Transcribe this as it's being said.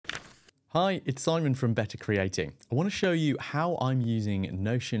Hi, it's Simon from Better Creating. I want to show you how I'm using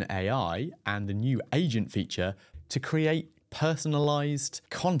Notion AI and the new agent feature to create personalized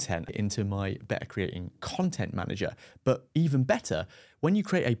content into my Better Creating content manager. But even better, when you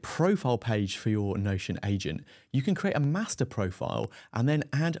create a profile page for your Notion agent, you can create a master profile and then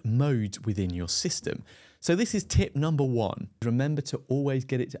add modes within your system. So this is tip number one. Remember to always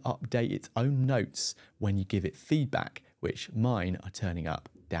get it to update its own notes when you give it feedback, which mine are turning up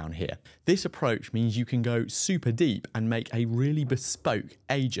down here. This approach means you can go super deep and make a really bespoke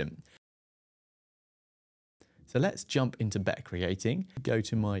agent. So let's jump into Better Creating, go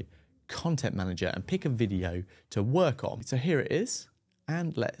to my content manager and pick a video to work on. So here it is,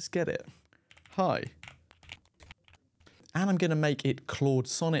 and let's get it. Hi. And I'm gonna make it Claude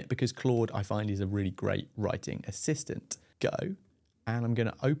Sonnet because Claude I find is a really great writing assistant. Go, and I'm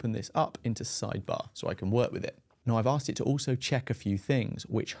gonna open this up into sidebar so I can work with it. Now I've asked it to also check a few things,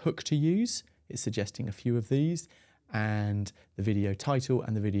 which hook to use, it's suggesting a few of these, and the video title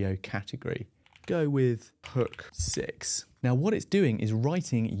and the video category. Go with hook 6. Now what it's doing is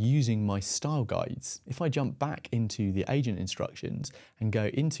writing using my style guides. If I jump back into the agent instructions and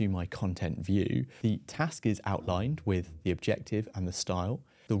go into my content view, the task is outlined with the objective and the style,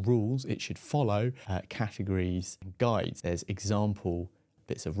 the rules it should follow, categories, and guides. There's example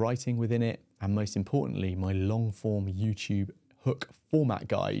bits of writing within it, and most importantly, my long form YouTube hook format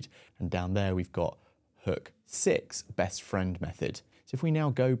guide. And down there we've got hook 6, best friend method. So if we now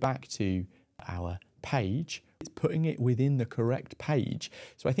go back to our page, it's putting it within the correct page.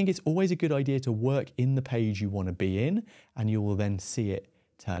 So I think it's always a good idea to work in the page you want to be in, and you will then see it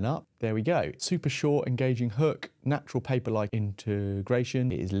turn up. There we go. Super short, engaging hook, natural paper-like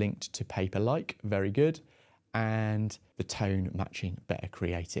integration. It is linked to paper-like, very good. And the tone matching Better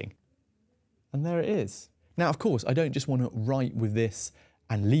Creating. And there it is. Now, of course, I don't just want to write with this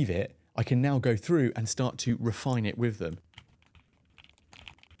and leave it. I can now go through and start to refine it with them.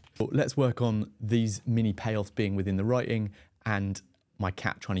 Let's work on these mini payoffs being within the writing and my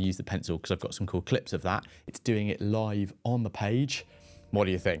cat trying to use the pencil because I've got some cool clips of that. It's doing it live on the page. What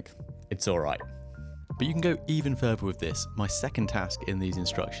do you think? It's all right. But you can go even further with this. My second task in these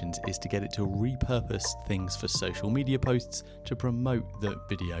instructions is to get it to repurpose things for social media posts to promote the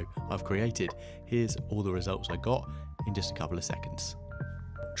video I've created. Here's all the results I got in just a couple of seconds.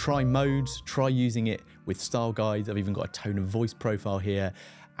 Try modes, try using it with style guides. I've even got a tone of voice profile here.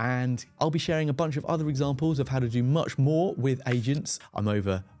 And I'll be sharing a bunch of other examples of how to do much more with agents. I'm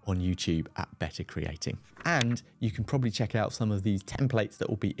over on YouTube at Better Creating. And you can probably check out some of these templates that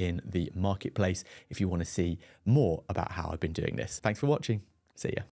will be in the marketplace if you want to see more about how I've been doing this. Thanks for watching. See ya.